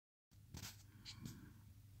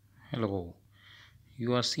Hello,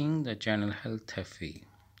 you are seeing the channel Health FA.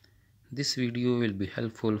 This video will be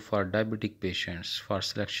helpful for diabetic patients for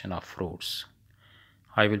selection of fruits.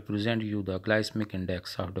 I will present you the glycemic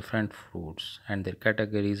index of different fruits and their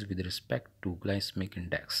categories with respect to glycemic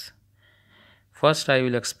index. First, I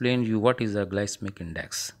will explain you what is a glycemic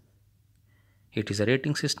index. It is a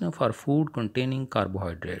rating system for food containing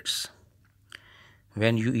carbohydrates.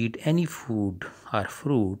 When you eat any food or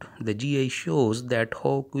fruit, the GI shows that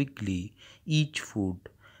how quickly each food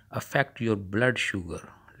affects your blood sugar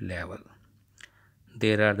level.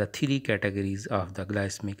 There are the three categories of the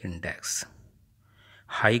glycemic index.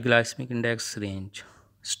 High glycemic index range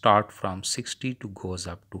start from 60 to goes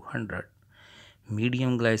up to 100.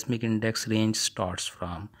 Medium glycemic index range starts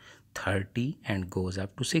from 30 and goes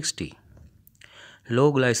up to 60.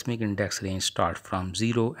 Low glycemic index range starts from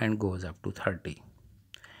 0 and goes up to 30.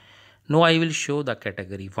 Now I will show the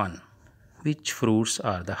category 1, which fruits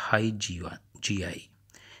are the high GI.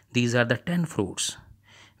 These are the 10 fruits,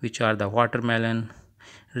 which are the watermelon,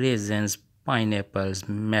 raisins, pineapples,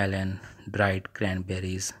 melon, dried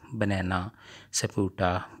cranberries, banana,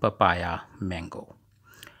 sapota, papaya, mango.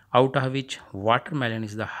 Out of which watermelon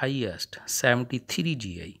is the highest, 73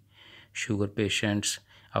 GI. Sugar patients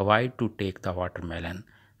avoid to take the watermelon.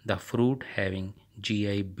 The fruit having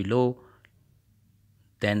GI below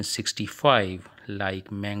then 65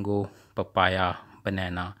 like mango, papaya,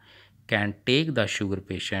 banana can take the sugar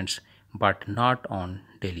patients but not on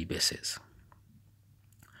daily basis.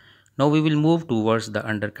 Now we will move towards the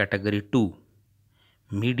under category 2,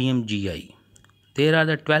 medium GI. There are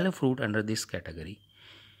the 12 fruit under this category.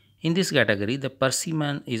 In this category the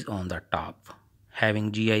persimmon is on the top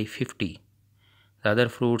having GI 50. The other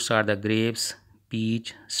fruits are the grapes,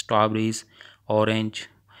 peach, strawberries, orange,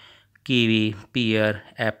 kiwi, pear,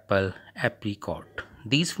 apple, apricot.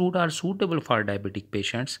 These fruits are suitable for diabetic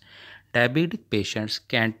patients. Diabetic patients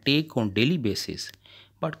can take on daily basis,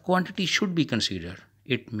 but quantity should be considered.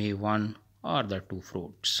 It may one or the two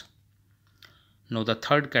fruits. Now the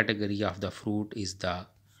third category of the fruit is the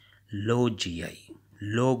low GI,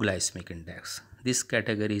 low glycemic index. This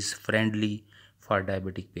category is friendly for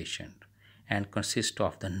diabetic patient and consists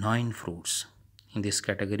of the 9 fruits. In this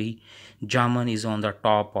category, jamun is on the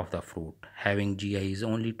top of the fruit, having GI is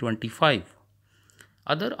only 25.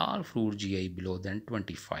 Other all fruit GI below than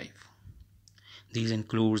 25. These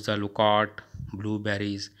includes the locust,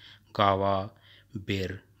 blueberries, guava,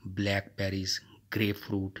 bear, blackberries,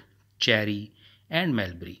 grapefruit, cherry, and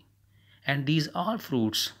mulberry. And these all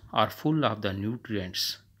fruits are full of the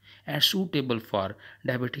nutrients and suitable for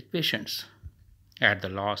diabetic patients. At the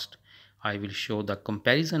last, I will show the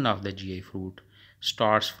comparison of the GI fruit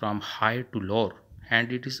starts from high to low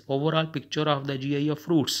and it is overall picture of the GI of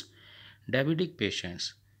fruits. Diabetic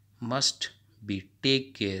patients must be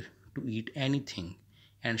take care to eat anything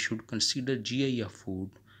and should consider GI of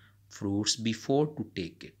fruits before to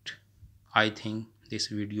take it. I think this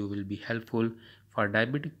video will be helpful for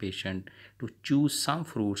diabetic patient to choose some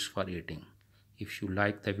fruits for eating. If you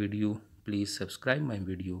like the video, please subscribe my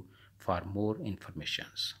video for more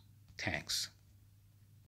informations. Thanks.